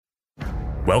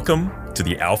Welcome to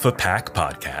the Alpha Pack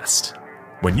Podcast.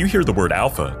 When you hear the word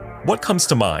alpha, what comes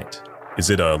to mind?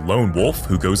 Is it a lone wolf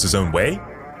who goes his own way?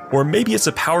 Or maybe it's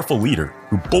a powerful leader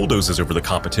who bulldozes over the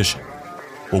competition?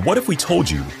 Well, what if we told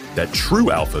you that true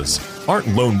alphas aren't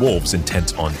lone wolves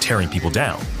intent on tearing people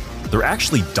down? They're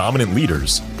actually dominant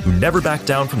leaders who never back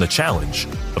down from the challenge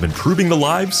of improving the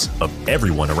lives of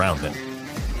everyone around them.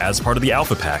 As part of the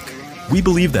Alpha Pack, we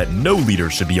believe that no leader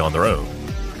should be on their own.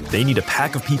 They need a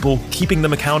pack of people keeping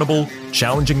them accountable,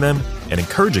 challenging them, and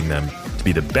encouraging them to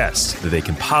be the best that they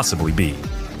can possibly be.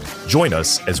 Join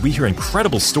us as we hear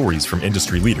incredible stories from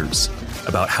industry leaders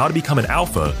about how to become an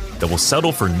alpha that will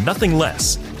settle for nothing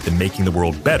less than making the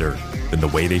world better than the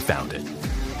way they found it.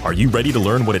 Are you ready to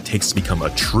learn what it takes to become a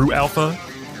true alpha?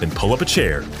 Then pull up a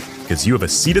chair, because you have a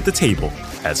seat at the table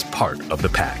as part of the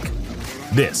pack.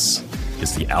 This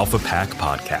is the Alpha Pack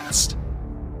Podcast.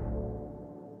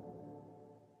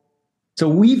 So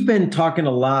we've been talking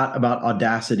a lot about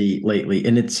audacity lately,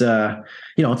 and it's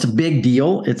it's a big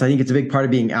deal. I think it's a big part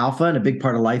of being alpha and a big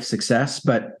part of life success.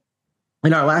 But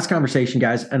in our last conversation,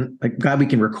 guys, and I'm glad we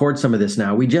can record some of this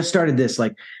now. We just started this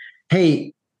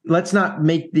hey, let's not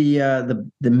make the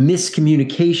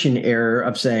miscommunication error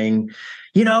of saying,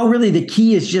 really the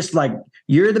key is just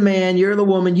you're the man, you're the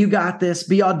woman, you got this,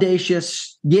 be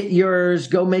audacious, get yours,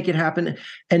 go make it happen,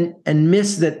 and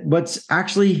miss that what's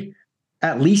actually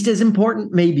at least as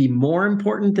important, maybe more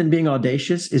important than being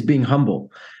audacious, is being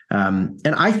humble. And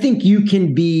I think you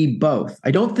can be both.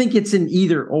 I don't think it's an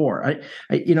either or.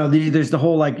 There's the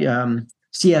whole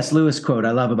C.S. Lewis quote I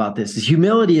love about this is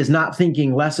humility is not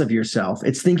thinking less of yourself.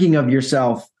 It's thinking of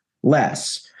yourself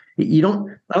less. I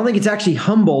don't think it's actually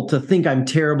humble to think I'm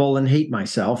terrible and hate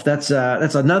myself. That's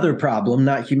another problem,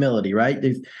 not humility, right?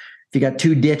 If you got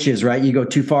two ditches, right? You go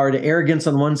too far to arrogance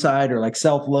on one side or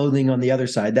self-loathing on the other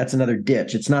side. That's another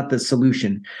ditch. It's not the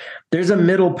solution. There's a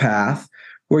middle path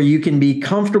where you can be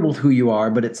comfortable with who you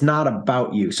are, but it's not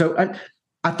about you. So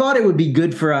I thought it would be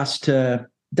good for us to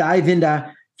dive into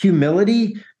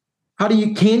humility.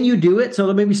 Can you do it? So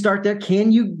let me start there.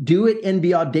 Can you do it and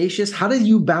be audacious? How do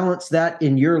you balance that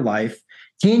in your life?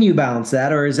 Can you balance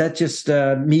that? Or is that just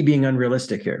me being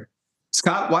unrealistic here?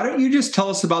 Scott, why don't you just tell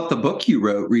us about the book you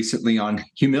wrote recently on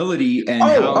humility and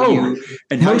how you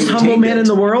most humble man in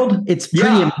the world? It's pretty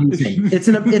amazing. It's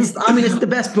the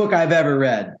best book I've ever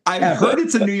read. I've heard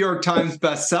it's a New York Times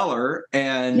bestseller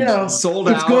and sold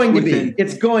out.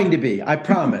 It's going to be. I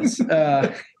promise.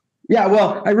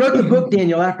 Well, I wrote the book,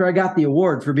 Daniel, after I got the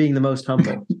award for being the most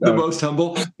humble. So, the most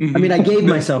humble? I gave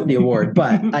myself the award,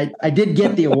 but I did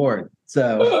get the award.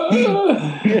 So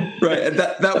right.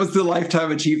 That was the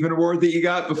Lifetime Achievement Award that you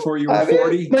got before you were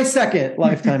 40? My second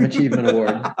Lifetime Achievement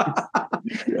Award.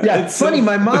 It's funny.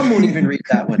 My mom won't even read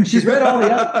that one. She's read all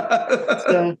the others.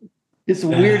 So it's the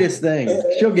weirdest thing.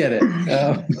 She'll get it.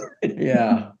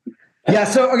 Yeah.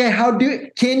 So, okay.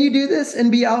 Can you do this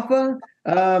and be alpha?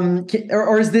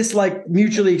 Or is this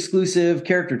mutually exclusive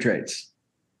character traits?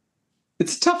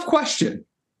 It's a tough question.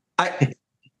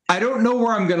 I don't know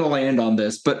where I'm going to land on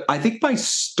this, but I think my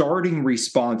starting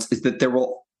response is that there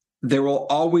will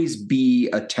always be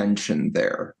a tension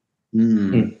there.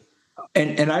 Mm.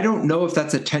 And I don't know if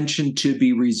that's a tension to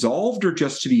be resolved or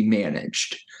just to be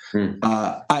managed. Mm.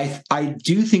 I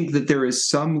do think that there is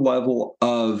some level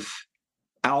of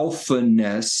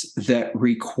alphaness that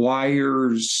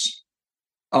requires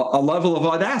a level of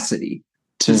audacity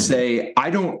to say, I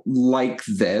don't like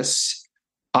this.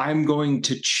 I'm going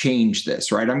to change this,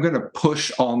 right? I'm going to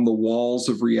push on the walls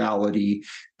of reality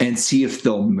and see if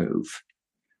they'll move.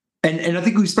 And I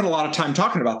think we spent a lot of time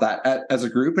talking about that as a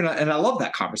group, and I love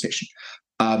that conversation.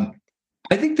 I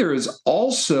think there is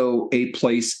also a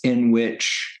place in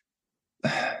which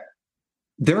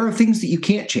there are things that you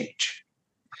can't change.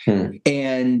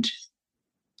 And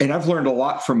I've learned a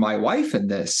lot from my wife in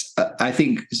this. I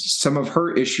think some of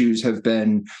her issues have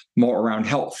been more around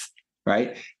health,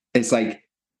 right? It's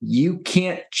you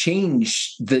can't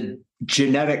change the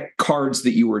genetic cards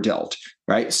that you were dealt,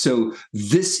 right? So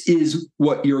this is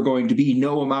what you're going to be.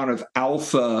 No amount of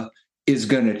alpha is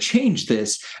going to change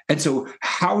this. And so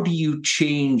how do you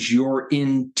change your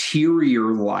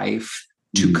interior life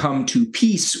to come to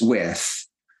peace with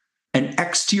an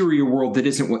exterior world that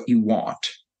isn't what you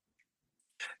want?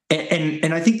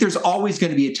 And I think there's always going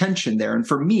to be a tension there. And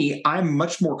for me, I'm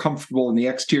much more comfortable in the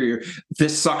exterior.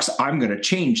 This sucks. I'm going to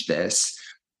change this.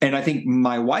 And I think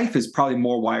my wife is probably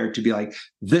more wired to be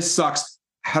this sucks.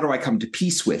 How do I come to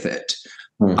peace with it?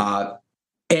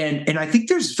 And I think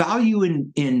there's value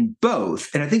in both.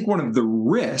 And I think one of the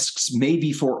risks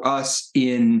maybe for us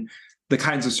in the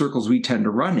kinds of circles we tend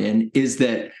to run in is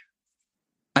that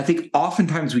I think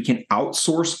oftentimes we can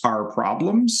outsource our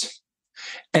problems.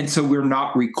 And so we're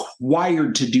not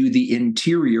required to do the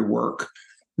interior work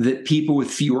that people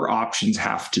with fewer options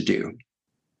have to do.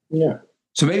 Yeah.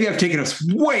 So maybe I've taken us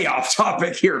way off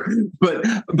topic here, but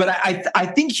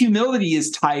I think humility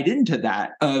is tied into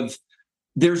that. Of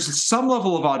there's some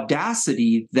level of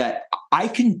audacity that I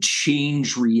can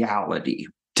change reality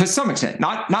to some extent,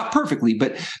 not perfectly,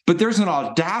 but there's an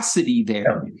audacity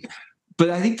there. But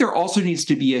I think there also needs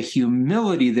to be a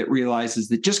humility that realizes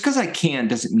that just because I can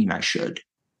doesn't mean I should.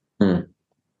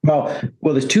 Well,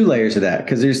 there's two layers of that,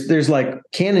 because there's like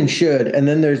can and should, and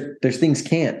then there's things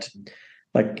can't.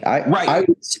 Like I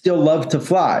would still love to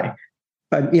fly.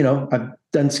 I've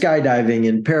done skydiving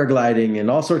and paragliding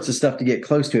and all sorts of stuff to get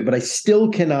close to it, but I still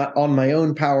cannot, on my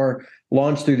own power,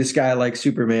 launch through the sky like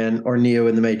Superman or Neo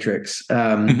in the Matrix.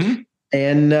 And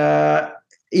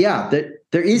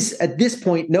there is at this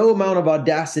point no amount of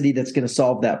audacity that's going to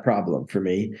solve that problem for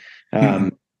me.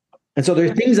 And so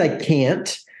there's things I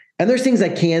can't, and there's things I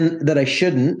can that I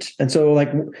shouldn't. And so,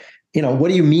 like, what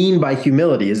do you mean by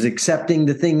humility? Is it accepting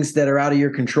the things that are out of your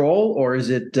control, or is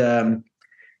it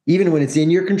even when it's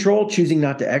in your control, choosing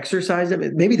not to exercise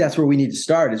them? Maybe that's where we need to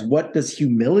start. Is what does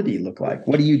humility look like?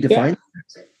 What do you define?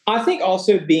 Yeah. I think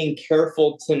also being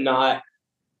careful to not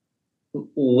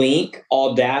link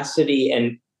audacity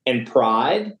and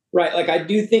pride, right? Like, I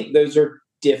do think those are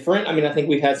different. I mean, I think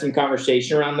we've had some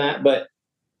conversation around that, but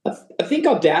I think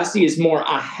audacity is more,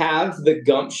 I have the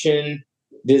gumption,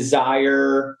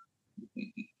 desire,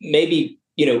 maybe,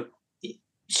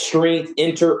 strength,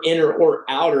 inner or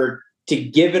outer, to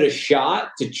give it a shot,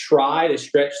 to try to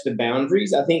stretch the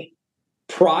boundaries. I think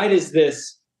pride is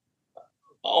this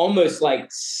almost like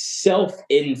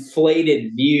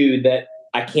self-inflated view that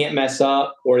I can't mess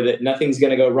up, or that nothing's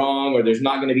going to go wrong, or there's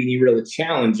not going to be any real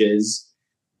challenges.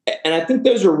 And I think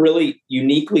those are really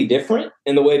uniquely different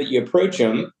in the way that you approach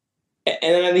them. And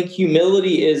then I think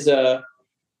humility is, the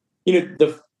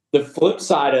flip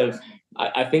side of,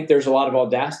 I think there's a lot of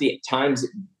audacity at times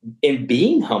in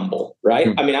being humble, right?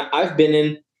 I mean, I've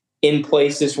been in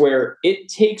places where it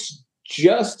takes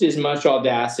just as much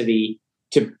audacity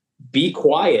to be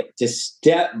quiet, to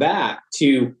step back,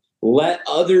 to let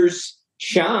others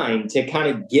shine, to kind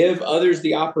of give others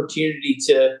the opportunity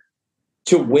to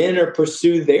win or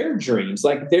pursue their dreams.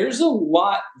 Like, there's a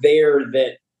lot there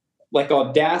that, like,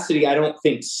 audacity, I don't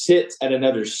think sits at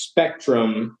another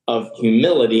spectrum of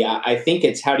humility. I think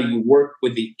it's how do you work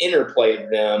with the interplay of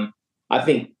them. I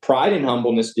think pride and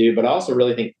humbleness do, but I also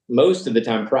really think most of the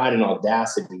time pride and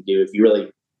audacity do, if you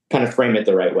really kind of frame it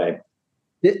the right way.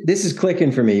 This is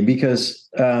clicking for me, because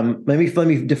let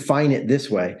me define it this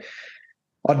way.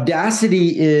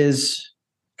 Audacity is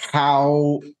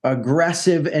how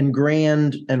aggressive and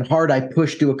grand and hard I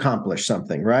push to accomplish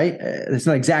something, right? It's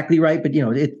not exactly right, but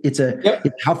it's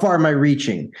how far am I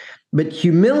reaching? But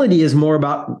humility is more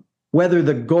about whether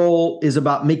the goal is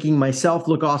about making myself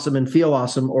look awesome and feel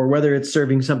awesome, or whether it's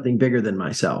serving something bigger than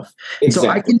myself. Exactly.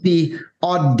 So I can be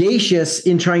audacious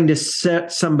in trying to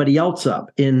set somebody else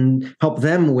up and help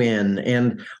them win,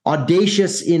 and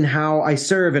audacious in how I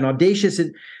serve, and audacious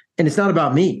and it's not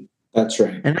about me. That's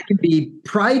right. And I can be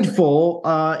prideful.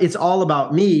 It's all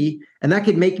about me. And that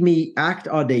could make me act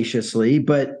audaciously.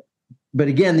 But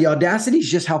again, the audacity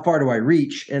is just how far do I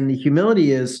reach? And the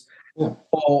humility is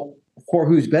for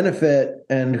whose benefit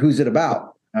and who's it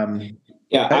about?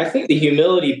 I think the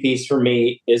humility piece for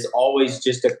me is always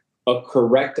just a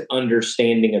correct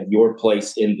understanding of your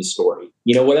place in the story.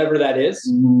 Whatever that is.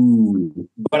 Ooh.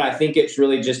 But I think it's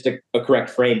really just a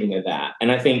correct framing of that.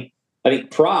 And I think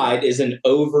pride is an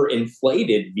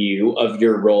overinflated view of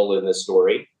your role in the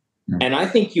story. And I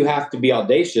think you have to be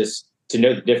audacious to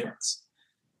know the difference.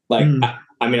 Like,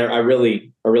 I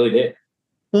really did.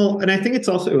 Well, and I think it's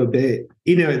also a bit,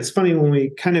 it's funny when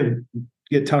we kind of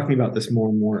get talking about this more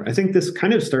and more. I think this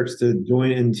kind of starts to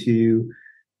join into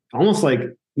almost like,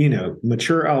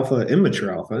 mature alpha,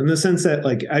 immature alpha, in the sense that,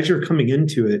 like, as you're coming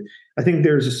into it, I think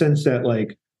there's a sense that,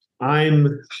 like,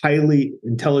 I'm highly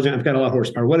intelligent, I've got a lot of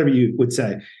horsepower, whatever you would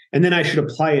say, and then I should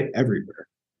apply it everywhere.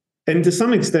 And to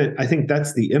some extent, I think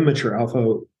that's the immature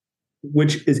alpha,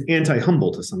 which is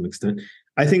anti-humble to some extent.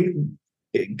 I think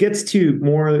it gets to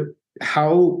more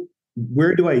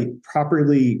where do I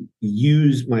properly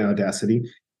use my audacity?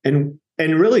 And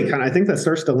really kind of, I think that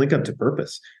starts to link up to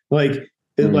purpose. Like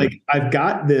I've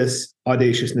got this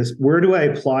audaciousness. Where do I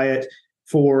apply it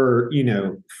for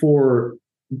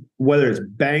whether it's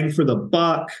bang for the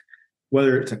buck,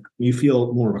 whether it's you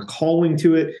feel more of a calling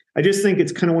to it? I just think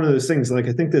it's kind of one of those things. Like,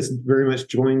 I think this very much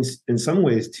joins in some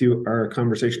ways to our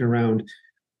conversation around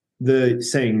the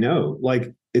saying no.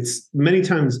 Like, it's many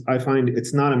times I find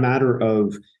it's not a matter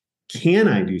of can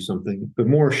I do something, but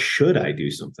more should I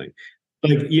do something?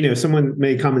 Like, someone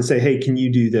may come and say, hey, can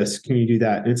you do this? Can you do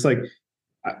that? And it's like,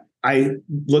 I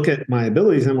look at my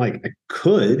abilities and I'm like, I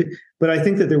could, but I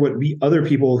think that there would be other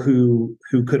people who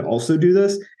could also do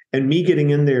this. And me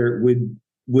getting in there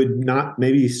would not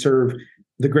maybe serve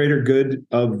the greater good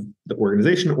of the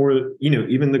organization, or,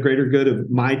 even the greater good of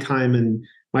my time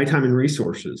and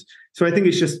resources. So I think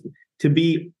it's just to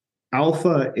be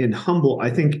alpha and humble, I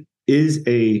think is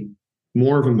a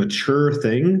more of a mature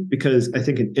thing, because I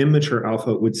think an immature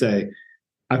alpha would say,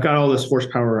 I've got all this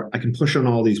horsepower, I can push on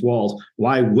all these walls.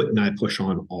 Why wouldn't I push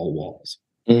on all walls?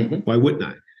 Mm-hmm. Why wouldn't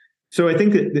I? So I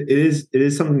think that it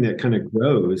is something that kind of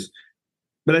grows.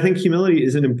 But I think humility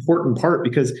is an important part,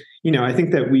 because, I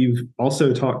think that we've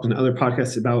also talked in other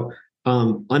podcasts about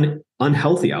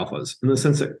unhealthy alphas, in the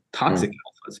sense that toxic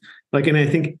alphas. And I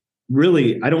think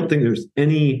really, I don't think there's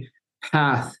any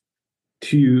path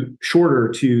shorter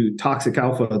to toxic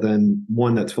alpha than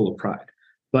one that's full of pride.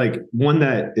 Like one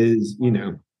that is,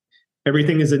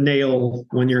 everything is a nail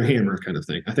when you're a hammer kind of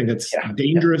thing. I think that's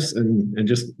dangerous and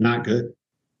just not good.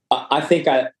 I think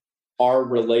our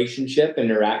relationship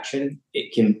interaction,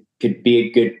 could be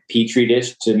a good petri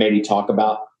dish to maybe talk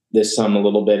about this a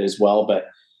little bit as well. But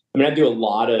I do a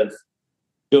lot of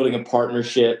building of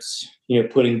partnerships,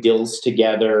 putting deals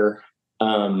together,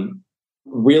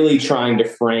 really trying to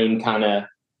frame kind of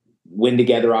win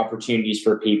together opportunities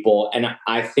for people. And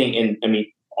I think,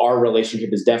 our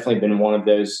relationship has definitely been one of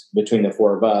those between the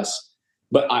four of us.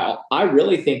 But I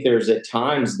really think there's at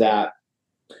times that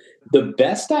the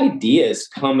best ideas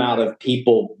come out of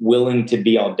people willing to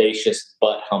be audacious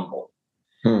but humble.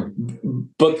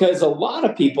 Because a lot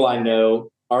of people I know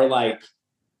are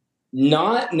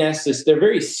not necessarily, they're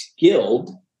very skilled,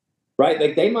 right?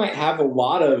 Like they might have a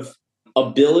lot of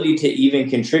ability to even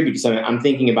contribute to something. I'm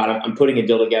thinking about, I'm putting a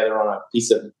deal together on a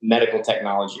piece of medical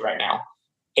technology right now.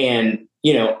 And,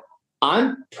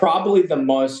 I'm probably the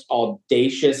most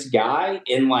audacious guy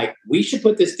in we should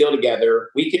put this deal together.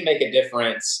 We can make a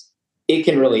difference. It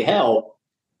can really help.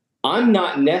 I'm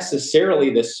not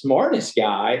necessarily the smartest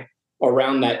guy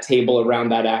around that table, around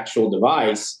that actual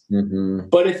device. Mm-hmm.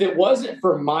 But if it wasn't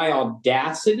for my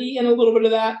audacity and a little bit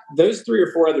of that, those 3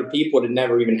 or 4 other people would have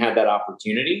never even had that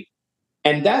opportunity.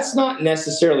 And that's not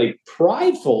necessarily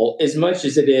prideful as much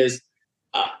as it is,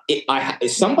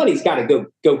 somebody's got to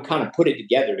go kind of put it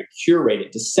together, to curate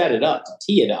it, to set it up, to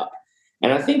tee it up.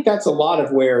 And I think that's a lot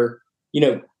of where,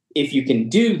 if you can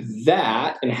do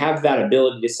that and have that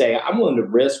ability to say, I'm willing to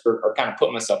risk or kind of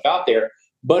put myself out there,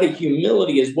 but a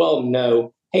humility as well,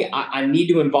 know, hey, I need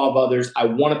to involve others. I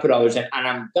want to put others in, and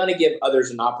I'm going to give others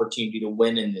an opportunity to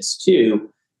win in this too.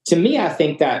 To me, I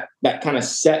think that kind of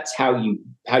sets how you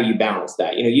balance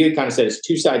that. You kind of said it's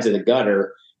 2 sides of the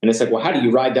gutter. And it's well, how do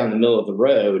you ride down the middle of the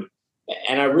road?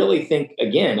 And I really think,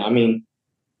 again,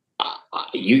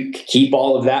 you keep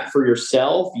all of that for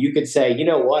yourself. You could say, you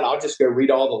know what, I'll just go read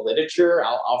all the literature.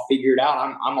 I'll figure it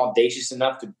out. I'm audacious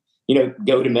enough to,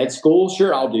 go to med school.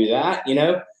 Sure, I'll do that,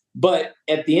 But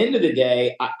at the end of the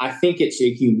day, I think it's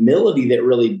a humility that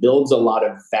really builds a lot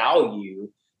of value.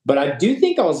 But I do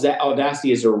think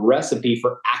audacity is a recipe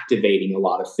for activating a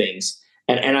lot of things.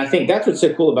 And I think that's what's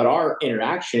so cool about our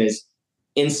interaction is,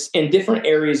 in different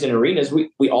areas and arenas,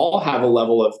 we all have a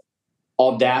level of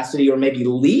audacity, or maybe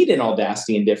lead in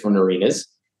audacity in different arenas,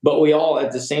 but we all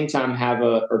at the same time have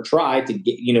or try to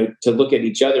get, to look at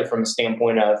each other from a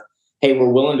standpoint of, hey, we're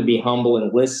willing to be humble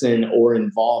and listen or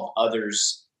involve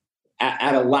others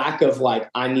at a lack of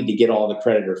I need to get all the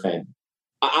credit or fame.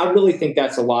 I really think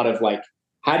that's a lot of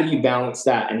how do you balance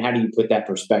that, and how do you put that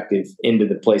perspective into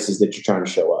the places that you're trying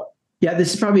to show up? Yeah,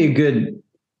 this is probably a good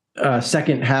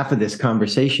second half of this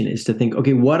conversation, is to think,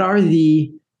 okay, what are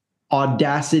the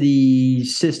audacity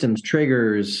systems,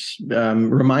 triggers,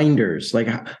 reminders?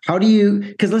 How do you,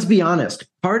 because let's be honest,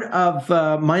 part of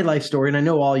my life story, and I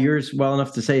know all yours well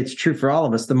enough to say it's true for all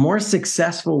of us, the more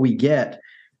successful we get,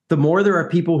 the more there are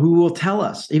people who will tell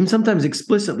us, even sometimes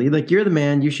explicitly, you're the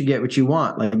man, you should get what you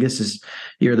want.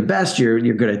 You're the best, you're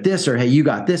good at this, or hey, you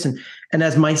got this. And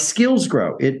as my skills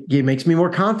grow, it makes me more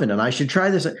confident. I should try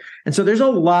this. And so there's a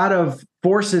lot of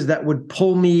forces that would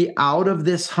pull me out of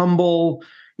this humble,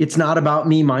 it's not about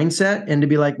me mindset, and to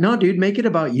be no, dude, make it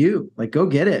about you. Go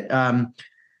get it.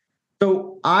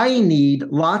 So I need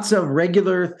lots of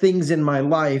regular things in my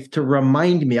life to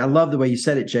remind me. I love the way you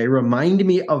said it, Jay. Remind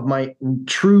me of my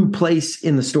true place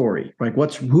in the story.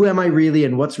 Who am I really,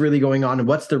 and what's really going on, and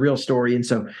what's the real story? And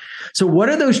so what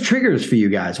are those triggers for you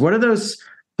guys? What are those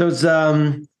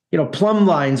plumb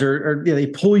lines or they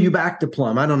pull you back to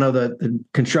plumb. I don't know the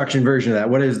construction version of that.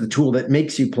 What is the tool that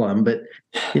makes you plumb? But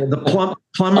the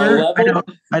plumber,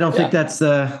 I don't think that's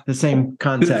the same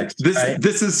context.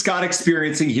 This is Scott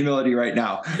experiencing humility right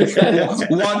now.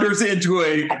 Wanders into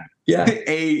a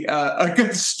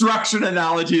construction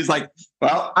analogy. Is like,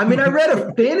 well, I read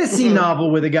a fantasy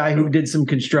novel with a guy who did some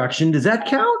construction. Does that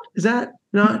count? Is that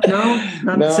not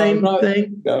the same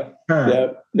thing? No.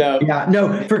 No. Yeah,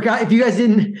 no. If you guys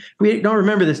we don't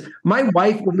remember this. My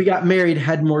wife, when we got married,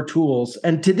 had more tools,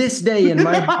 and to this day in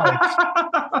my house,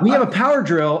 we have a power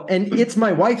drill, and it's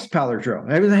my wife's power drill.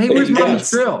 I was like, "Hey, where's Mom's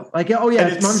drill?" Like, "Oh yeah,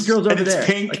 it's Mom's drill's over there."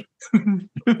 Pink.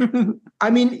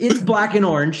 It's black and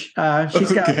orange.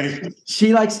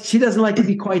 She doesn't like to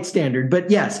be quite standard,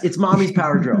 but yes, it's Mommy's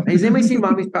power drill. Has anybody seen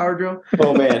Mommy's power drill?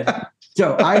 Oh man.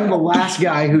 So I'm the last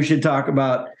guy who should talk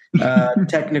about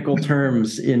technical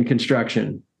terms in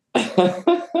construction. So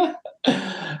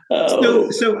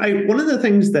one of the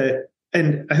things that,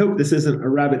 and I hope this isn't a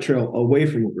rabbit trail away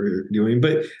from what we're doing,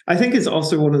 but I think it's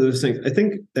also one of those things. I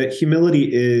think that humility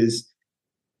is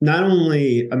not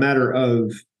only a matter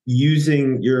of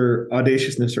using your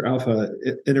audaciousness or alpha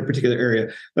in a particular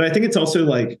area, but I think it's also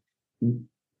like,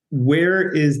 where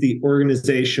is the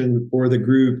organization or the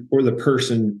group or the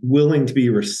person willing to be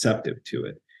receptive to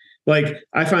it? Like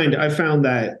I found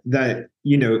that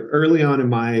early on in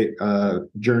my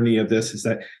journey of this is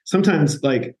that sometimes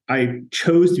like I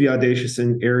chose to be audacious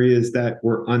in areas that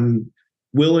were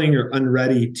unwilling or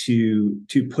unready to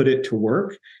put it to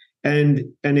work. And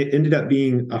it ended up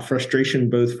being a frustration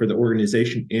both for the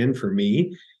organization and for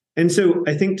me. And so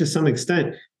I think to some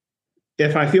extent,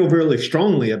 if I feel really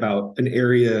strongly about an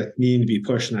area needing to be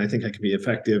pushed and I think I can be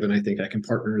effective and I think I can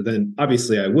partner, then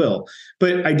obviously I will.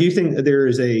 But I do think that there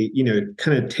is a,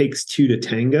 kind of takes two to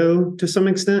tango to some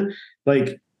extent.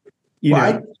 Like,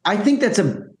 I think that's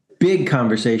a big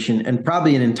conversation and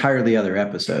probably an entirely other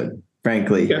episode,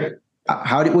 frankly. Yeah.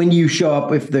 When you show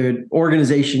up, if the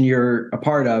organization you're a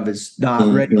part of is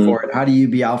not ready for it, how do you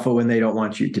be alpha when they don't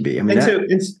want you to be?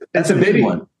 That's a big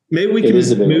one. Maybe we can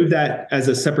move that as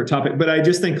a separate topic, but I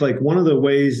just think like one of the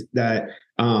ways that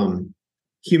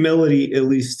humility at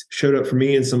least showed up for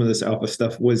me in some of this alpha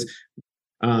stuff was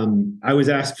I was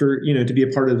asked for, to be a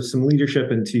part of some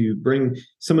leadership and to bring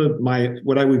some of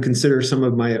what I would consider some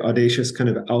of my audacious kind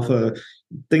of alpha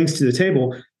things to the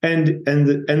table. And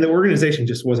the organization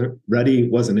just wasn't ready,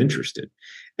 wasn't interested.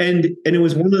 And it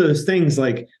was one of those things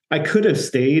like I could have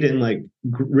stayed and like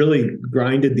really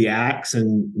grinded the axe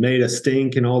and made a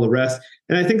stink and all the rest.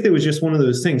 And I think there was just one of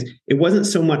those things. It wasn't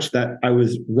so much that I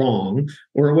was wrong,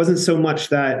 or it wasn't so much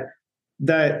that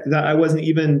I wasn't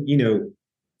even,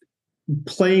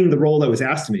 playing the role that was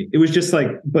asked of me. It was just like,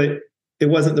 but it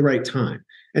wasn't the right time.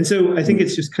 And so I think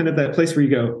it's just kind of that place where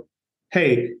you go,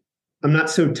 hey, I'm not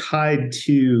so tied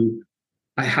to,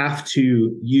 I have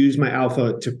to use my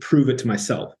alpha to prove it to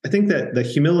myself. I think that the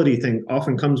humility thing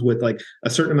often comes with like a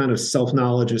certain amount of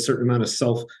self-knowledge, a certain amount of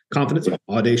self-confidence,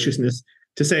 audaciousness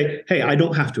to say, hey, I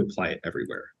don't have to apply it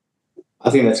everywhere. I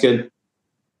think that's good.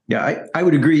 Yeah, I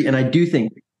would agree. And I do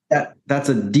think that's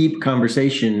a deep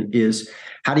conversation is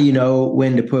how do you know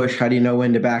when to push? How do you know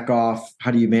when to back off? How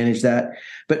do you manage that?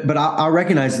 But I'll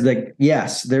recognize that,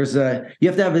 yes, you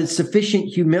have to have a sufficient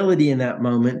humility in that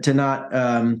moment to not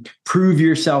prove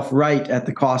yourself right at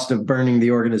the cost of burning the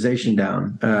organization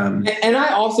down. And I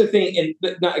also think, and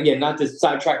not to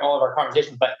sidetrack all of our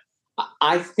conversation, but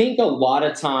I think a lot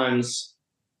of times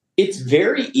it's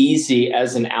very easy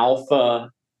as an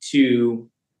alpha to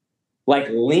like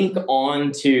link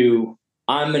on to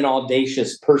I'm an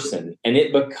audacious person, and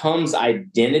it becomes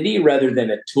identity rather than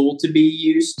a tool to be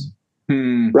used.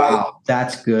 Right? Wow,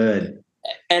 that's good.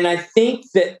 And I think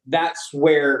that's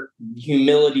where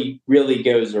humility really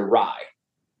goes awry,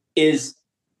 is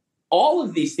all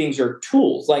of these things are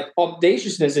tools. Like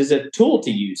audaciousness is a tool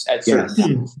to use at certain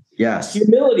times. Yes.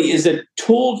 Humility is a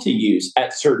tool to use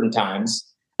at certain times.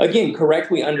 Again,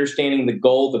 correctly understanding the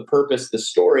goal, the purpose, the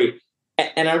story.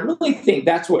 And I really think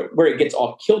that's where it gets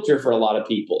off kilter for a lot of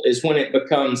people, is when it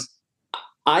becomes,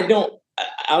 I'm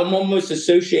almost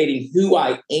associating who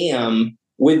I am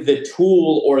with the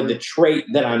tool or the trait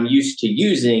that I'm used to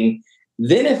using.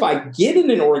 Then if I get in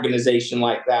an organization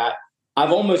like that,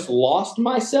 I've almost lost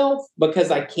myself because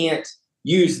I can't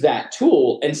use that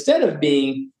tool, instead of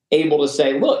being able to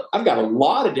say, look, I've got a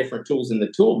lot of different tools in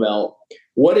the tool belt.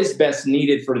 What is best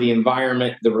needed for the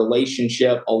environment, the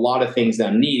relationship, a lot of things that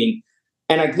I'm needing.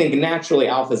 And I think naturally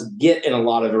alphas get in a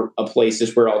lot of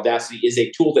places where Audacity is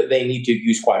a tool that they need to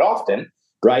use quite often,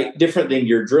 right? Different than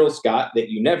your drill, Scott, that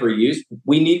you never use.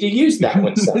 We need to use that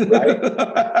one, some, right?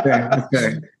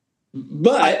 Okay.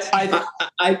 But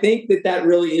I think that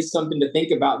really is something to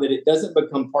think about, that it doesn't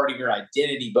become part of your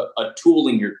identity, but a tool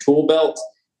in your tool belt.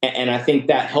 And I think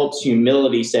that helps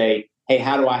humility say, hey,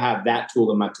 how do I have that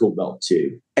tool in my tool belt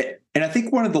too? And I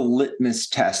think one of the litmus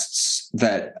tests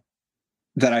that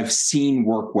I've seen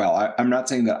work well, I'm not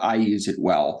saying that I use it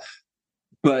well,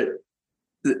 but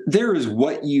there is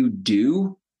what you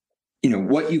do,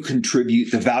 what you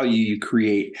contribute, the value you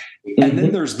create, and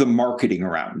then there's the marketing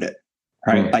around it,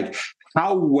 right? Like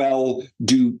how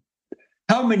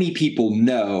many people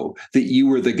know that you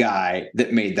were the guy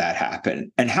that made that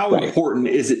happen? And how important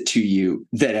is it to you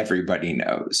that everybody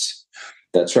knows?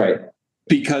 That's right.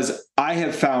 Because I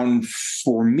have found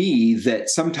for me that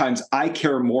sometimes I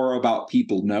care more about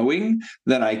people knowing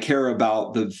than I care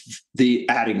about the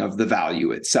adding of the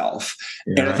value itself.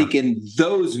 Yeah. And I think in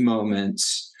those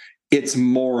moments, it's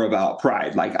more about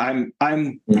pride. Like I'm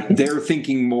they're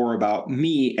thinking more about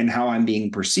me and how I'm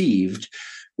being perceived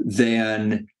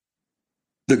than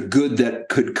the good that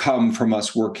could come from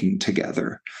us working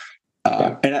together.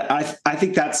 And I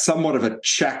think that's somewhat of a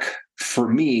check for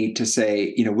me to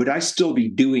say, would I still be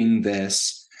doing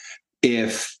this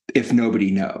if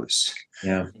nobody knows?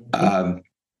 Yeah.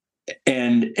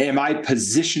 And am I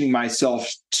positioning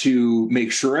myself to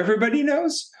make sure everybody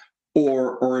knows,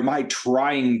 or am I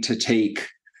trying to take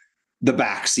the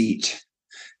back seat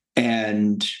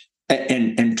and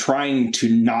trying to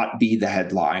not be the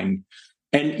headline?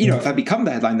 And if I become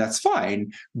the headline, that's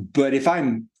fine. But if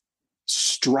I'm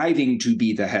striving to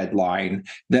be the headline,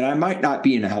 then I might not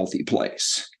be in a healthy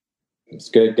place. It's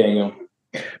good, Daniel.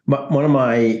 One of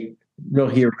my real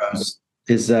heroes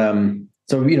is, I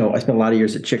spent a lot of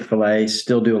years at Chick-fil-A,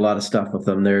 still do a lot of stuff with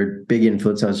them. They're big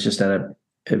influence. I was just at an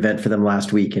event for them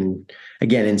last week, and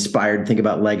again, inspired to think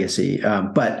about legacy.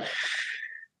 But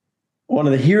one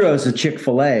of the heroes of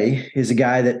Chick-fil-A is a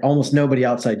guy that almost nobody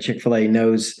outside Chick-fil-A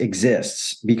knows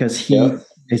exists, because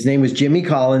his name was Jimmy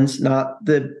Collins, not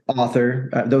the author,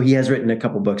 though he has written a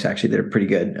couple books actually that are pretty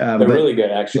good. They're really good,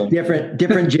 actually.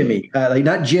 Different Jimmy, like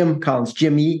not Jim Collins,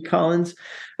 Jimmy Collins.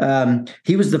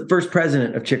 He was the first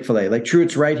president of Chick-fil-A, like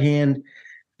Truett's right hand.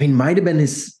 I mean, might have been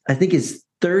his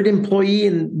third employee,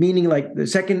 and meaning like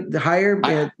the higher.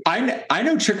 I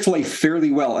know Chick-fil-A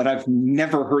fairly well, and I've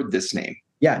never heard this name.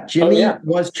 Yeah, Jimmy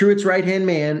was Truett's right-hand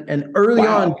man. And early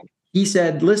on, he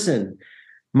said, listen,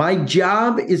 my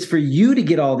job is for you to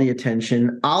get all the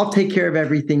attention. I'll take care of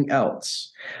everything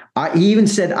else. He even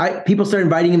said, people started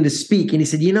inviting him to speak. And he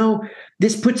said,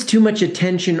 this puts too much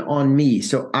attention on me.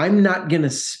 So I'm not going to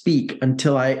speak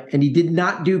until and he did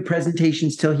not do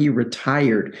presentations till he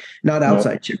retired, not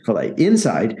outside Chick-fil-A,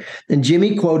 inside. And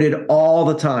Jimmy quoted all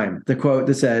the time the quote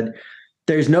that said,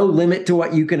 there's no limit to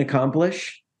what you can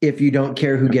accomplish if you don't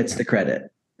care who gets the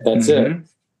credit. That's it.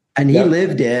 And he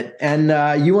lived it. And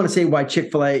you want to say why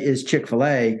Chick-fil-A is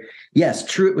Chick-fil-A. Yes,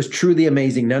 true. It was truly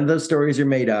amazing. None of those stories are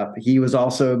made up. He was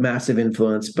also a massive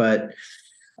influence, but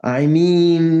I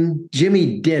mean,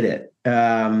 Jimmy did it.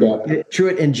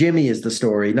 Truett and Jimmy is the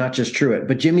story, not just Truett,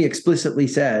 but Jimmy explicitly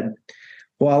said,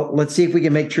 well, let's see if we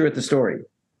can make Truett the story.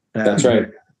 That's right.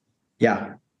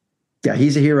 Yeah. Yeah.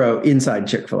 He's a hero inside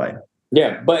Chick-fil-A.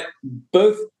 Yeah. But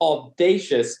both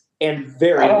audacious and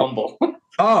very humble.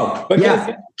 Oh,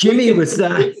 yeah. Jimmy was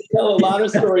tell a lot of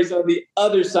stories on the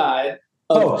other side.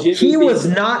 He was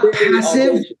not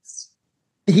passive. Audacious.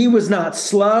 He was not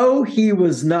slow. He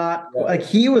was not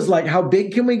he was like, how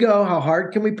big can we go? How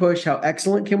hard can we push? How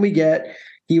excellent can we get?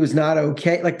 He was not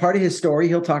okay. Like part of his story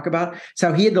he'll talk about is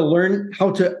how he had to learn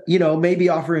how to, maybe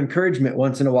offer encouragement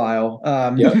once in a while.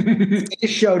 He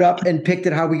just showed up and picked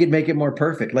at how we could make it more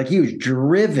perfect. Like he was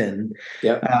driven.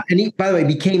 And he, by the way,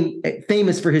 became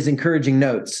famous for his encouraging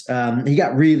notes. He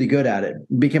got really good at it,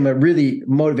 became a really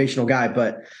motivational guy.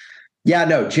 But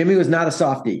Jimmy was not a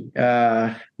softie.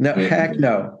 Heck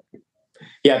no.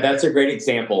 Yeah, that's a great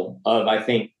example of, I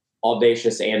think,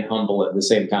 audacious and humble at the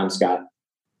same time, Scott.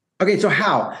 Okay, so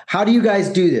how do you guys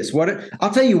do this? I'll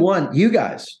tell you one. You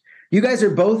guys are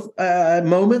both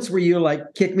moments where you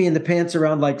like kick me in the pants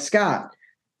around like, Scott,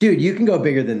 dude, you can go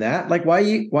bigger than that. Like, why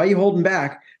are you holding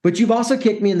back? But you've also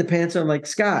kicked me in the pants on like,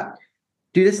 Scott,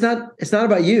 dude, it's not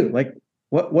about you. Like,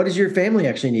 what does your family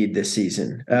actually need this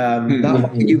season?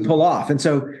 Not what you pull off. And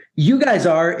so you guys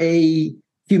are a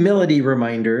humility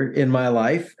reminder in my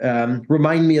life.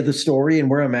 Remind me of the story and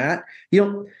where I'm at. You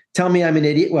don't tell me I'm an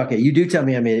idiot. Well, okay, you do tell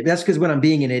me I'm an idiot. That's because when I'm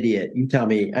being an idiot, you tell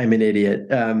me I'm an idiot.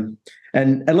 And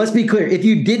let's be clear, if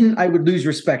you didn't, I would lose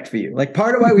respect for you. Like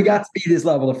part of why we got to be this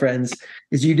level of friends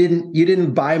is you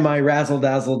didn't buy my razzle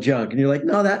dazzle junk. And you're like,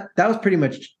 no, that was pretty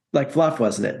much like fluff,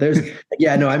 wasn't it? There's,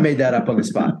 yeah, no, I made that up on the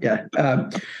spot. Yeah.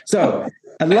 So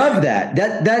I love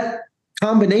that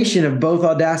combination of both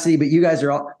audacity, but you guys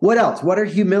are all, what else? What are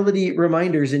humility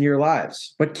reminders in your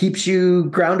lives? What keeps you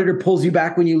grounded or pulls you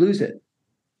back when you lose it?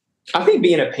 I think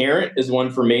being a parent is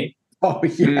one for me. Oh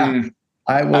yeah.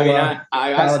 I will.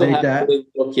 I still have really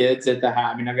little kids at the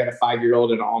house. I mean, I've got a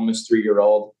 5-year-old and an almost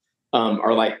 3-year-old,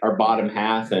 are like our bottom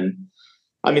half. And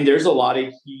I mean, there's a lot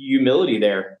of humility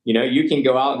there. You know, you can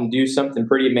go out and do something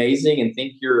pretty amazing and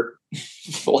think you're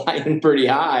flying pretty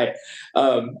high.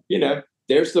 You know,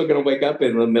 they're still going to wake up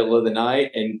in the middle of the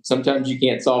night, and sometimes you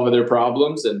can't solve their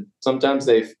problems, and sometimes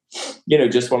they, you know,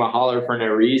 just want to holler for no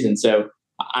reason. So,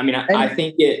 I mean, I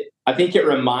think it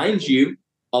reminds you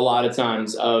a lot of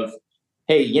times of,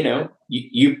 hey, you know,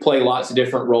 you play lots of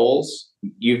different roles.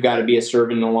 You've got to be a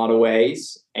servant in a lot of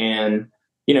ways. And,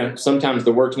 you know, sometimes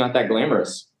the work's not that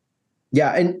glamorous.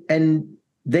 Yeah. And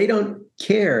they don't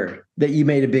care that you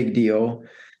made a big deal.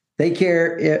 They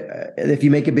care if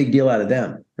you make a big deal out of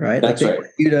them, right? That's like they right.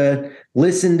 want you to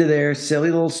listen to their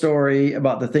silly little story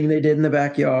about the thing they did in the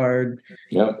backyard.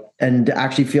 Yep. And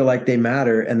actually feel like they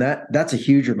matter. And that's a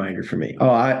huge reminder for me. Oh,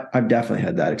 I've definitely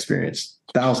had that experience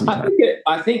 1,000 times.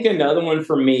 I think another one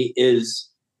for me is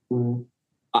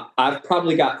I've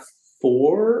probably got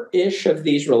 4-ish of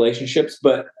these relationships,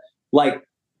 but like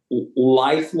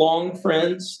lifelong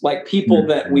friends, like people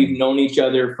that we've known each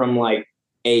other from like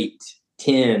 8,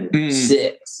 10,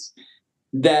 6,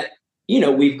 that, you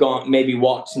know, we've maybe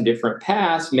walked some different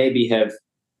paths, maybe have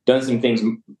done some things,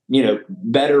 you know,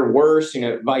 better, worse, you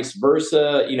know, vice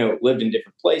versa, you know, lived in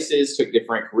different places, took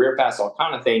different career paths, all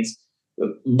kind of things.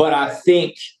 But I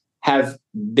think have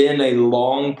been a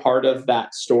long part of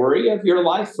that story of your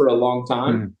life for a long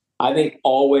time. I think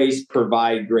always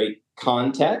provide great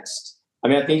context. I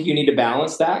mean, I think you need to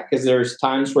balance that, because there's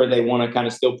times where they want to kind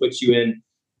of still put you in,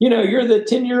 you know, you're the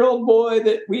 10-year-old boy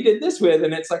that we did this with.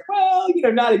 And it's like, well, you know,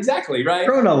 not exactly, right?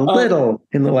 Grown a little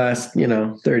in the last,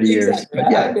 30 years. Exactly.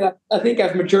 Yeah. I mean, I think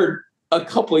I've matured a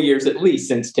couple of years at least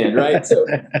since 10, right? So,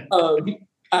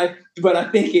 but I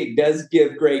think it does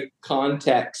give great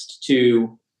context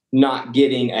to not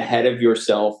getting ahead of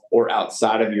yourself or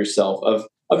outside of yourself, of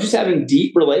just having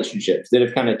deep relationships that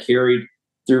have kind of carried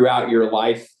throughout your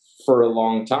life for a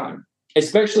long time,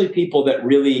 especially people that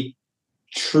really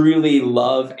truly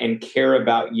love and care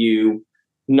about you,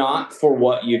 not for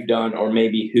what you've done or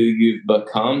maybe who you've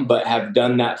become, but have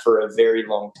done that for a very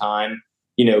long time,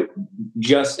 you know,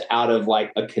 just out of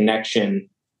like a connection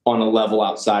on a level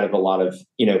outside of a lot of,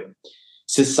 you know,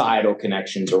 societal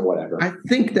connections or whatever. I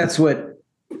think that's what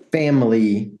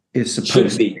family is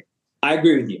supposed to be. I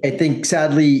agree with you. I think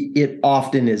sadly it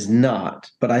often is not,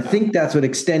 but I think that's what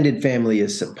extended family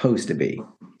is supposed to be.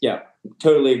 Yeah,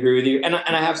 totally agree with you. And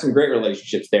I have some great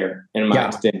relationships there in my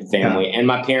extended family, and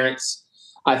my parents,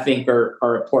 I think are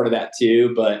a part of that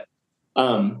too. But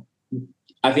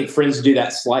I think friends do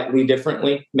that slightly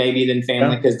differently maybe than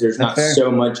family, because there's not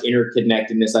so much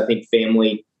interconnectedness. I think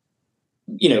family,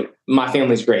 you know, my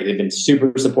family's great. They've been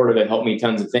super supportive and helped me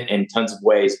in tons of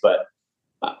ways. But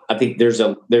I think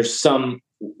there's some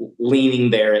leaning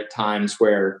there at times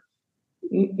where,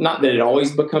 not that it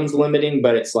always becomes limiting,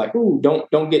 but it's like, ooh,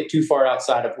 don't get too far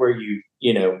outside of where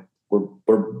you know,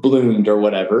 were bloomed or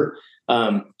whatever.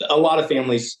 A lot of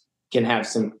families can have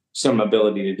some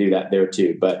ability to do that there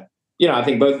too. But, you know, I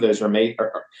think both of those are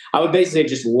I would basically say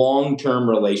just long-term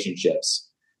relationships,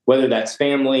 whether that's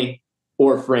family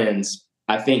or friends,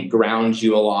 I think grounds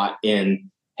you a lot in,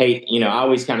 hey, you know, I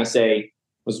always kind of say,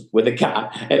 was with a guy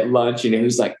at lunch, and he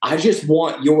was like, I just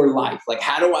want your life. Like,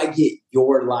 how do I get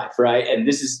your life? Right. And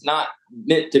this is not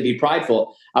meant to be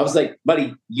prideful. I was like,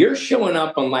 buddy, you're showing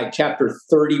up on like chapter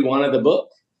 31 of the book,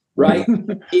 right?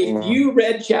 If you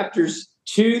read chapters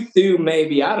 2 through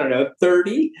maybe, I don't know,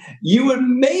 30, you would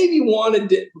maybe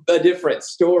want a different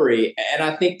story. And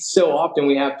I think so often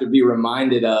we have to be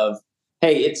reminded of,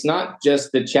 hey, it's not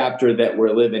just the chapter that we're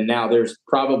living now. There's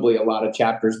probably a lot of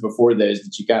chapters before those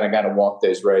that you kind of got to walk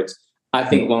those roads. I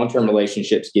think long-term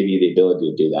relationships give you the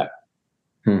ability to do that.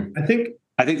 I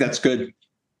think that's good.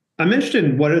 I'm interested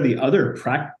in what are the other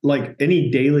like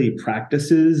any daily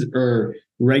practices or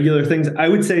regular things. I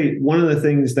would say one of the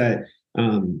things that,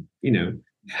 you know,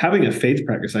 having a faith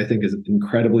practice, I think, is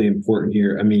incredibly important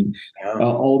here. I mean,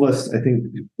 all of us, I think,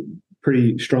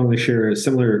 pretty strongly share a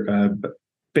similar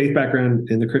faith background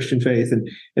in the Christian faith,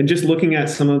 and just looking at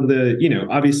some of the, you know,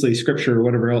 obviously scripture or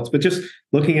whatever else, but just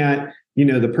looking at, you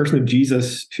know, the person of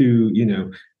Jesus who, you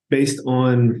know, based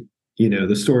on, you know,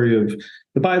 the story of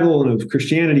the Bible and of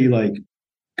Christianity, like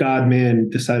God-man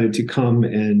decided to come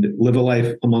and live a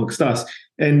life amongst us,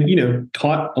 and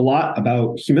taught a lot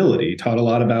about humility, taught a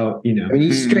lot about I mean,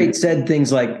 he straight said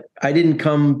things like, "I didn't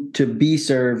come to be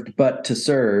served, but to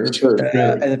serve." Sure.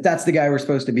 And if that's the guy we're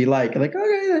supposed to be like,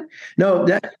 okay, no,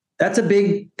 that's a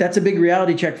big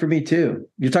reality check for me too.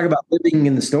 You're talking about living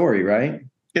in the story, right?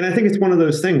 And I think it's one of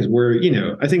those things where,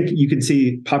 I think you can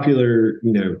see popular,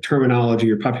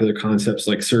 terminology or popular concepts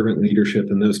like servant leadership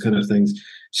and those kind of things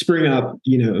spring up,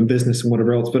 in business and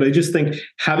whatever else. But I just think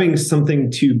having something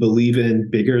to believe in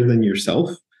bigger than yourself,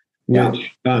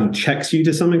 which checks you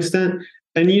to some extent.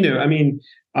 And, I mean,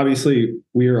 obviously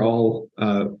we all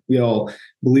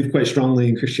believe quite strongly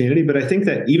in Christianity, but I think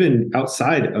that even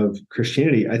outside of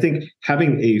Christianity, I think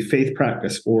having a faith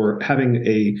practice or having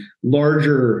a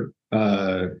larger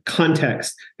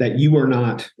context that you are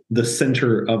not the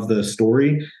center of the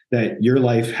story, that your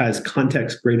life has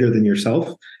context greater than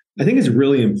yourself, I think is a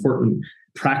really important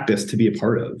practice to be a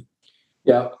part of.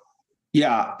 Yeah.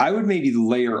 Yeah. I would maybe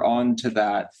layer on to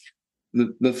that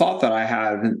the thought that I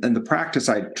have and the practice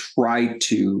I try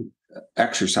to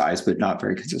exercise, but not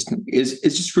very consistent, is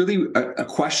just really a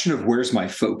question of where's my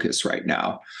focus right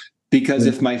now. Because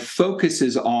if my focus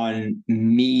is on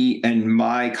me and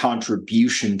my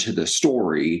contribution to the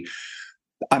story,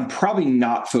 I'm probably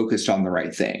not focused on the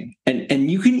right thing. And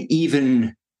you can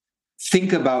even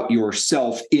think about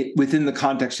yourself within the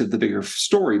context of the bigger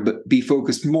story, but be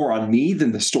focused more on me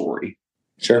than the story.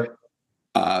 Sure.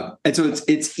 And so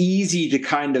it's easy to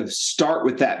kind of start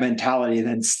with that mentality and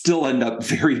then still end up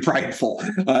very prideful.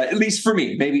 At least for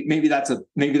me, maybe that's a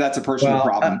personal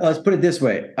problem. Let's put it this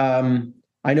way.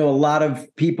 I know a lot of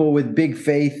people with big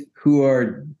faith who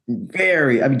are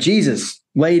Jesus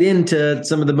laid into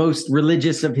some of the most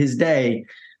religious of his day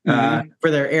for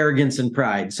their arrogance and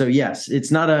pride. So yes, it's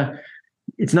not a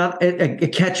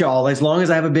catch-all. As long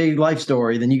as I have a big life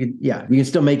story, then you can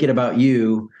still make it about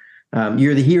you.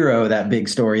 You're the hero of that big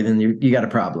story, then you got a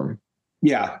problem.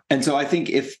 Yeah. And so I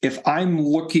think if I'm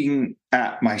looking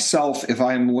at myself, if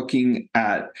I'm looking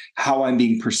at how I'm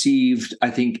being perceived,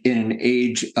 I think in an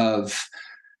age of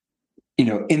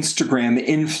Instagram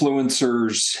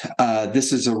influencers,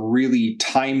 this is a really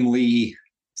timely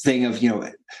thing of,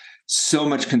 so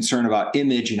much concern about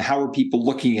image and how are people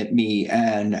looking at me,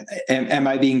 and am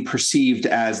I being perceived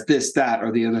as this, that,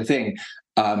 or the other thing?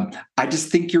 I just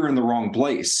think you're in the wrong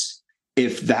place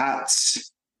if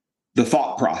that's the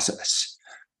thought process.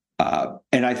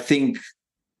 And I think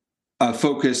a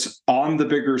focus on the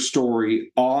bigger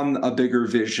story, on a bigger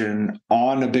vision,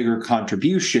 on a bigger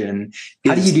contribution.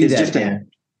 How do you do that, Dan?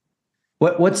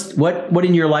 What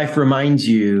in your life reminds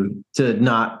you to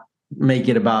not make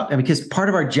it about? Because part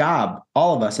of our job,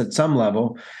 all of us at some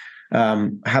level,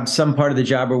 have some part of the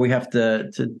job where we have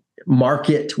to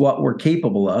market what we're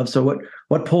capable of. So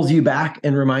what pulls you back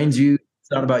and reminds you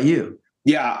it's not about you?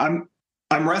 Yeah,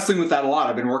 I'm wrestling with that a lot.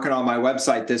 I've been working on my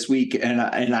website this week, and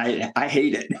I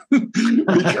hate it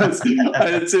because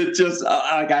it's just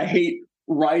like I hate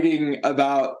writing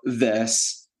about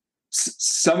this.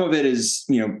 Some of it is,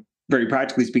 very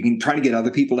practically speaking, trying to get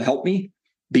other people to help me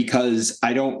because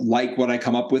I don't like what I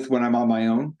come up with when I'm on my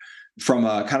own from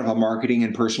a kind of a marketing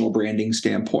and personal branding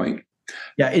standpoint.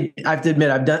 Yeah, I have to admit,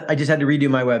 I just had to redo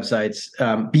my websites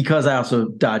because I also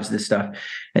dodge this stuff,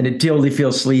 and it totally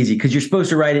feels sleazy because you're supposed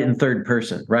to write it in third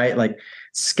person, right? Like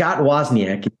Scott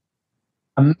Wozniak,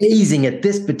 amazing at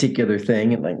this particular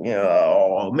thing, and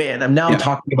oh man, I'm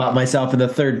talking about myself in the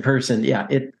third person. Yeah,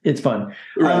 it's fun,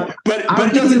 right? But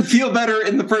it doesn't feel better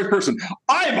in the first person.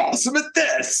 I'm awesome at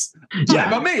this. Yeah,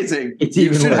 I'm amazing. It's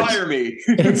even you should worse. Hire me.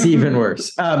 It's even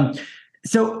worse.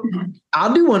 So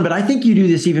I'll do one, but I think you do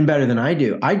this even better than I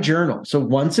do. I journal. So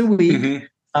once a week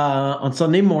on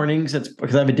Sunday mornings, that's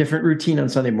because I have a different routine on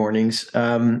Sunday mornings.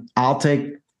 I'll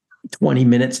take 20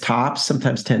 minutes tops,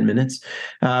 sometimes 10 minutes.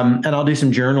 And I'll do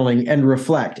some journaling and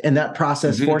reflect. And that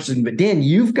process forces me. But Dan,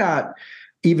 you've got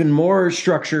even more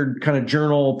structured kind of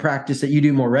journal practice that you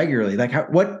do more regularly. Like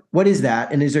what is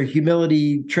that? And is there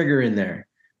humility trigger in there?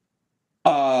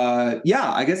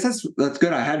 Yeah, I guess that's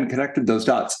good. I hadn't connected those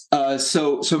dots.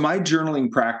 So my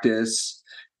journaling practice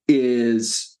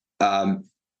is,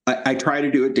 I try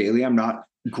to do it daily. I'm not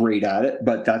great at it,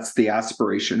 but that's the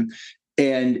aspiration.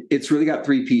 And it's really got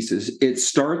three pieces. It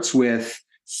starts with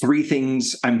 3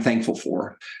 things I'm thankful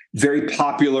for. Very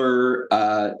popular,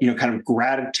 kind of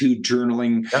gratitude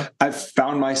journaling. Yeah. I've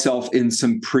found myself in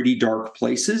some pretty dark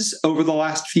places over the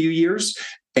last few years,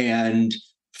 and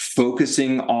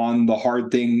focusing on the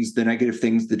hard things, the negative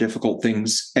things, the difficult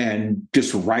things, and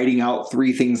just writing out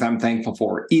 3 things I'm thankful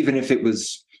for, even if it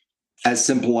was as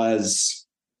simple as,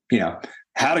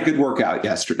 had a good workout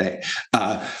yesterday,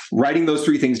 writing those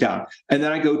 3 things down. And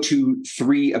then I go to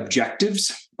 3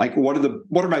 objectives. Like what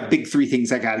are my big 3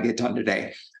 things I got to get done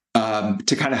today,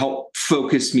 to kind of help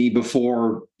focus me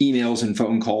before emails and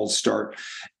phone calls start.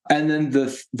 And then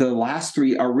the last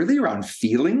 3 are really around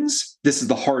feelings. This is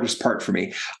the hardest part for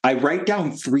me. I write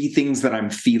down 3 things that I'm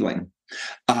feeling.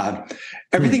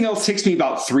 Everything else takes me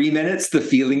about 3 minutes. The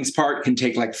feelings part can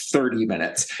take like 30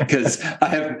 minutes because I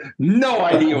have no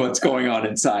idea what's going on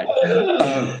inside.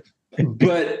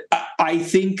 But I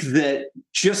think that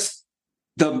just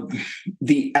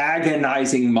the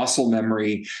agonizing muscle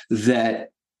memory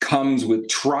that comes with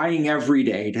trying every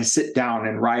day to sit down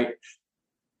and write,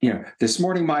 this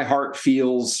morning my heart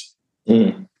feels,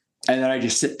 and then I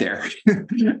just sit there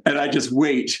and I just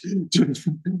wait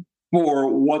for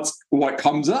what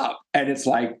comes up. And it's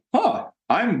like,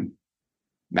 I'm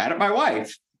mad at my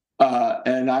wife.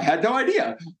 And I had no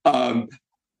idea.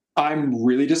 I'm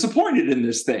really disappointed in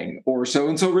this thing, or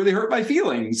so-and-so really hurt my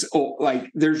feelings. Or like,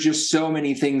 there's just so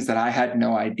many things that I had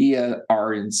no idea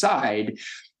are inside.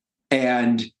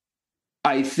 And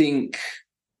I think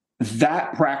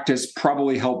that practice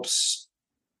probably helps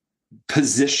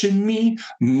position me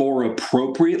more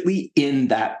appropriately in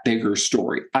that bigger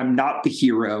story. I'm not the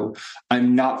hero.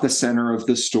 I'm not the center of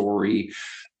the story.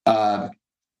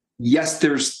 Yes,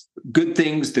 there's good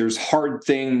things. There's hard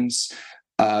things.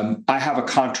 I have a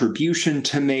contribution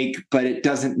to make, but it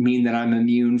doesn't mean that I'm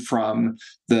immune from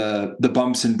the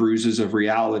bumps and bruises of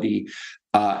reality.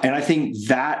 And I think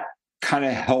that kind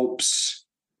of helps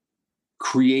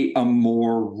create a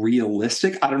more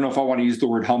realistic, I don't know if I want to use the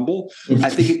word humble. I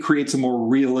think it creates a more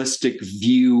realistic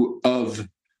view of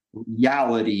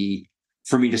reality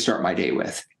for me to start my day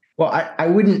with. Well,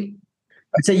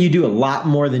 I'd say you do a lot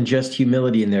more than just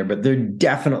humility in there, but there are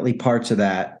definitely parts of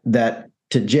that,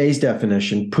 to Jay's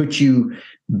definition, put you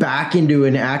back into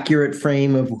an accurate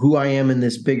frame of who I am in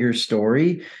this bigger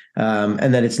story.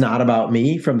 And that it's not about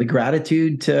me, from the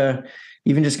gratitude to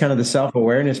even just kind of the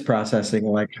self-awareness processing,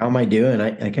 like, how am I doing?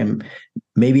 I'm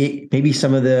maybe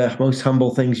some of the most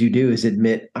humble things you do is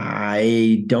admit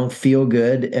I don't feel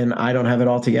good and I don't have it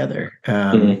all together.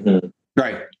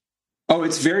 Right. Oh,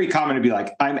 it's very common to be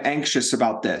like, I'm anxious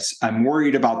about this. I'm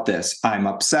worried about this. I'm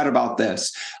upset about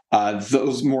this.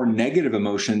 Those more negative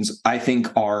emotions, I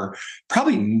think, are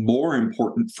probably more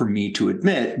important for me to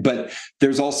admit. But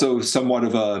there's also somewhat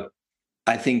of a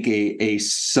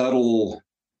subtle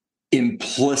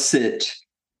implicit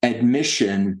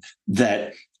admission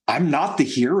that I'm not the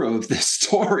hero of this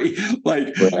story. Like,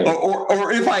 right.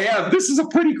 or if I am, this is a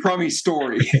pretty crummy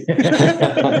story.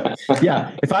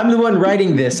 Yeah. If I'm the one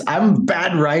writing this, I'm a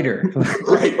bad writer.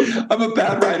 Right. I'm a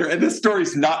bad writer. And this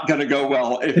story's not going to go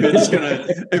well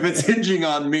if it's hinging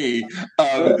on me.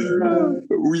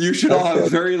 You should all have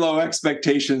very low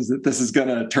expectations that this is going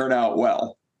to turn out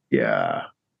well. Yeah.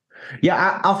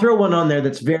 Yeah. I'll throw one on there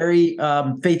that's very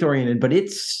faith oriented, but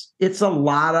it's a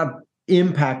lot of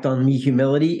impact on me,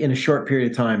 humility in a short period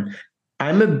of time.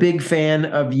 I'm a big fan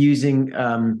of using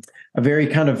a very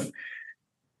kind of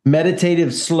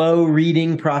meditative, slow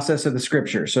reading process of the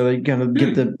scripture. So you kind of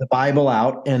get the Bible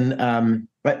out. And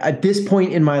at this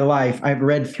point in my life, I've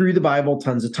read through the Bible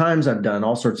tons of times. I've done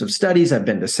all sorts of studies. I've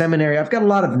been to seminary. I've got a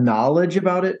lot of knowledge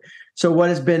about it. So what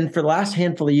has been for the last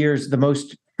handful of years, the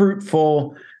most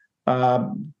fruitful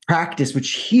practice,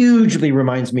 which hugely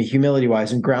reminds me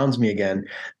humility-wise and grounds me again,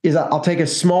 is I'll take a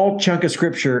small chunk of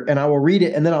scripture and I will read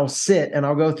it, and then I'll sit and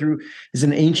I'll go through. Is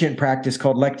an ancient practice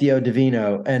called Lectio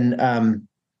Divino, and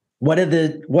what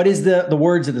is the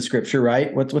words of the scripture,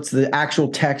 right? What's the actual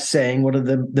text saying? What are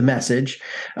the message?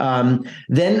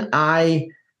 Then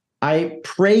I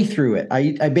pray through it.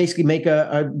 I basically make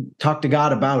a talk to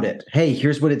God about it. Hey,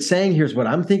 here's what it's saying. Here's what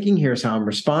I'm thinking. Here's how I'm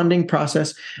responding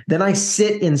process. Then I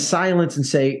sit in silence and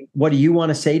say, what do you want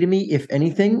to say to me, if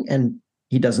anything? And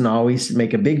he doesn't always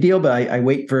make a big deal, but I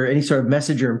wait for any sort of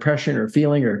message or impression or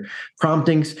feeling or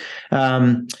promptings.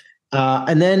 And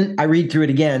then I read through it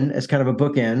again as kind of a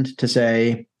bookend to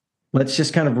say, let's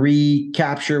just kind of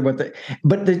recapture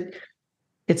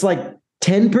it's like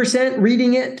 10%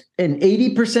 reading it and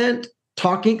 80%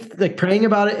 talking, like praying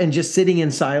about it and just sitting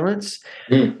in silence.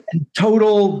 And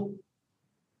total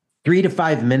 3 to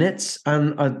 5 minutes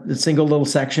on a single little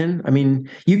section. I mean,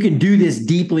 you can do this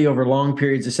deeply over long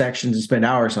periods of sections and spend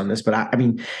hours on this, but I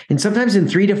mean, and sometimes in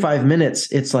 3 to 5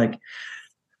 minutes, it's like,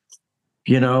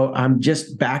 I'm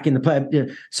just back in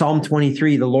the Psalm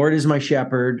 23, the Lord is my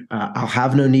shepherd. I'll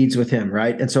have no needs with him.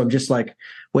 Right. And so I'm just like,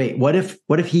 wait, what if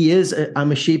he is,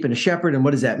 I'm a sheep and a shepherd. And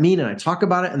what does that mean? And I talk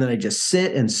about it. And then I just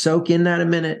sit and soak in that a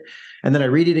minute. And then I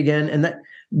read it again. And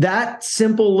that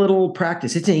simple little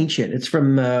practice, it's ancient. It's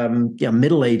from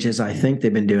Middle Ages. I think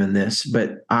they've been doing this,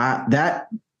 but that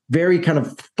very kind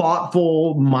of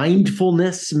thoughtful,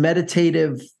 mindfulness,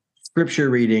 meditative scripture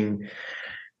reading,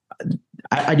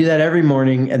 I do that every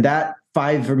morning, and that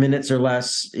 5 minutes or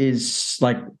less is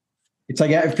like, it's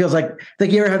like, it feels like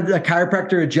you ever have a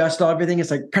chiropractor adjust everything.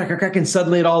 It's like crack, crack, crack, and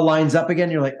suddenly it all lines up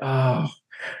again. You're like, oh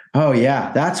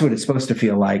yeah, that's what it's supposed to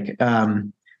feel like.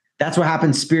 That's what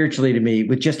happens spiritually to me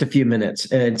with just a few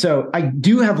minutes. And so I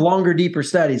do have longer, deeper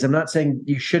studies. I'm not saying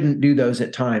you shouldn't do those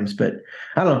at times, but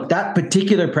I don't know, that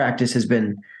particular practice has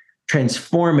been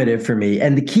transformative for me.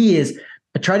 And the key is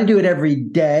I try to do it every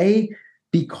day,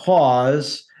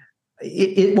 because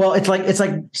it's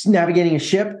like navigating a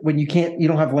ship when you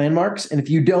don't have landmarks. And if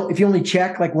you only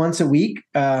check like once a week,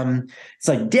 it's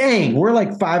like, dang, we're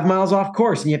like 5 miles off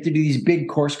course, and you have to do these big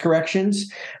course corrections.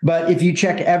 But if you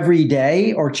check every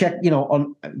day, or check,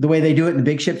 on the way they do it in the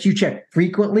big ships, you check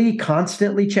frequently,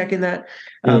 constantly checking that.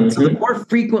 So the more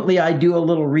frequently I do a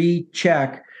little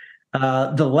recheck,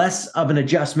 the less of an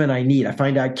adjustment I need. I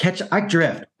find I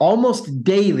drift almost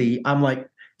daily. I'm like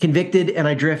convicted and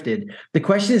I drifted. The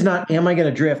question is not, am I going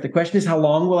to drift? The question is, how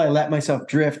long will I let myself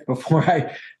drift before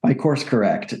I course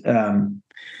correct?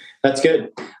 That's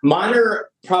good. Mine are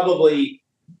probably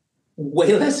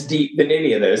way less deep than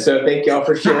any of those. So thank y'all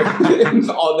for sharing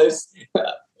all this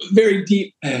very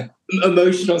deep,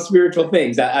 emotional, spiritual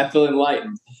things. I feel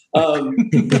enlightened.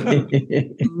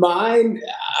 Mine,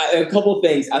 a couple of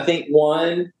things. I think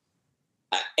one,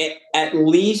 at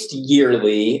least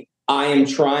yearly, I am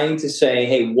trying to say,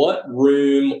 hey, what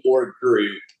room or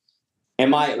group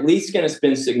am I at least going to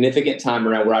spend significant time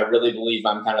around where I really believe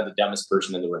I'm kind of the dumbest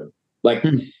person in the room? Like,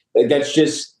 that's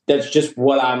just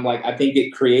what I'm like. I think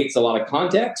it creates a lot of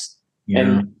context.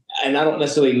 Yeah. And I don't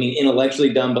necessarily mean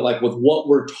intellectually dumb, but like with what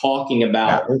we're talking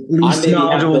about, I maybe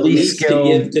have the least to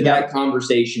give to that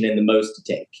conversation and the most to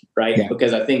take, right? Yeah.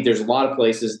 Because I think there's a lot of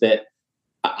places that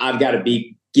I've got to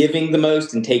be giving the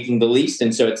most and taking the least.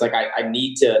 And so it's like, I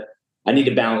need to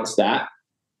balance that.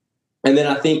 And then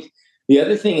I think the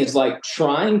other thing is like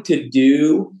trying to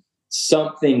do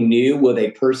something new with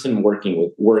a person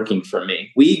working for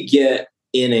me. We get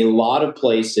in a lot of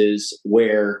places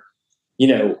where,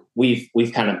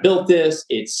 we've kind of built this,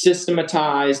 it's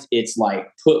systematized, it's like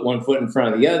put one foot in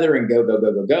front of the other and go, go,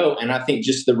 go, go, go. And I think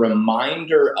just the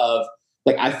reminder of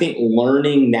like, I think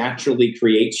learning naturally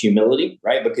creates humility,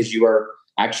 right? Because you are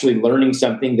actually learning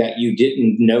something that you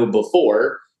didn't know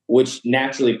before, which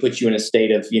naturally puts you in a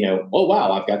state of, oh,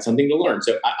 wow, I've got something to learn.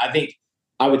 So I think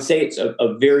I would say it's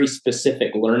a very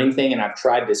specific learning thing. And I've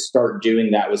tried to start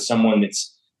doing that with someone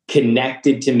that's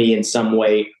connected to me in some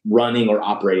way, running or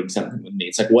operating something with me.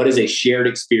 It's like, what is a shared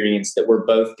experience that we're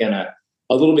both going to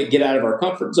a little bit get out of our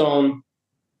comfort zone?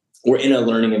 We're in a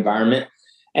learning environment.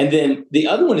 And then the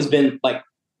other one has been like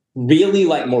really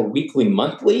like more weekly,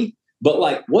 monthly, but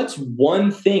like, what's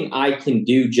one thing I can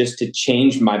do just to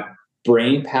change my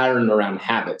brain pattern around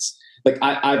habits? Like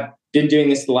I've been doing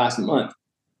this the last month,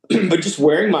 but just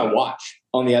wearing my watch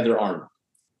on the other arm.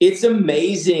 It's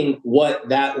amazing what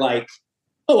that like,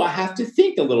 I have to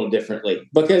think a little differently,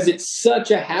 because it's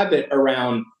such a habit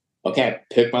around, okay, I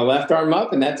pick my left arm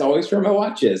up and that's always where my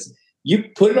watch is. You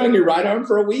put it on your right arm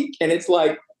for a week and it's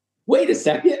like, wait a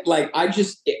second. Like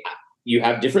you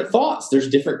have different thoughts. There's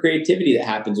different creativity that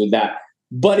happens with that.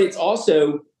 But it's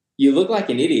also, you look like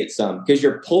an idiot some because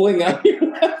you're pulling up your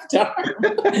left arm,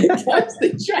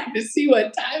 constantly trying to see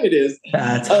what time it is.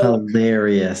 That's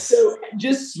hilarious. So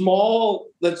just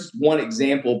that's just one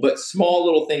example, but small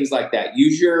little things like that.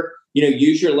 Use your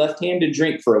left hand to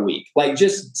drink for a week. Like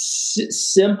just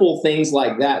simple things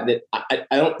like that I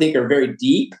don't think are very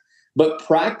deep, but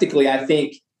practically I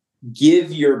think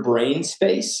give your brain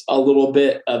space a little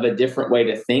bit of a different way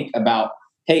to think about,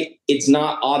 hey, it's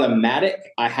not automatic.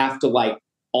 I have to like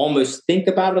almost think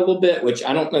about it a little bit, which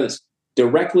I don't know that's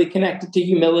directly connected to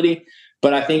humility,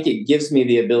 but I think it gives me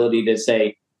the ability to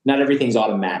say, not everything's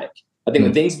automatic. I think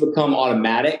when things become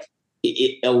automatic,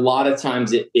 a lot of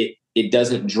times it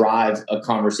doesn't drive a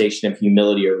conversation of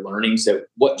humility or learning. So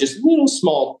what just little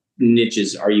small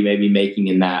niches are you maybe making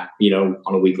in that, on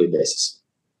a weekly basis?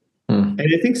 And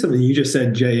I think something you just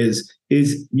said, Jay, is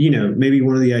maybe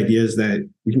one of the ideas that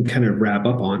we can kind of wrap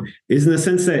up on is in the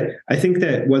sense that I think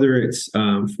that whether it's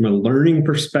from a learning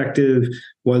perspective,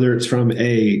 whether it's from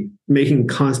making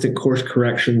constant course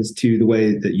corrections to the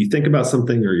way that you think about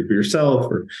something or yourself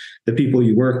or the people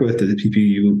you work with or the people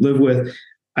you live with,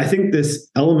 I think this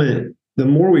element, the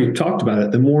more we've talked about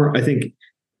it, the more I think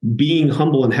being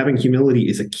humble and having humility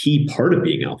is a key part of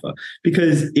being alpha.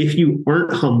 Because if you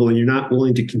aren't humble and you're not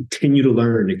willing to continue to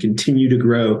learn and continue to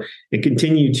grow and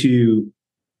continue to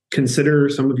consider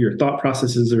some of your thought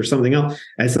processes or something else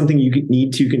as something you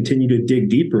need to continue to dig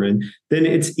deeper in, then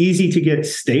it's easy to get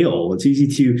stale. It's easy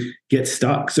to get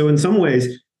stuck. So in some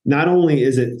ways, not only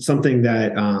is it something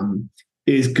that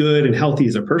is good and healthy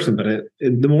as a person, but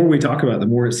the more we talk about it, the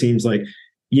more it seems like,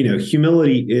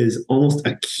 humility is almost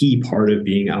a key part of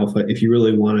being alpha if you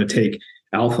really want to take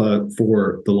alpha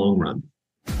for the long run.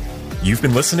 You've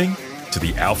been listening to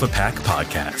the Alpha Pack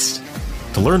Podcast.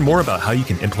 To learn more about how you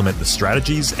can implement the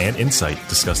strategies and insight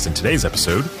discussed in today's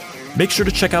episode, make sure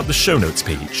to check out the show notes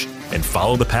page and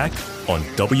follow the pack on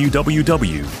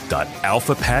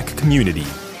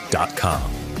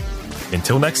www.alphapackcommunity.com.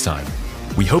 Until next time,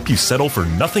 we hope you settle for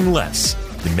nothing less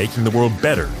than making the world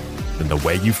better than the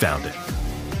way you found it.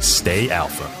 Stay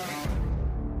alpha.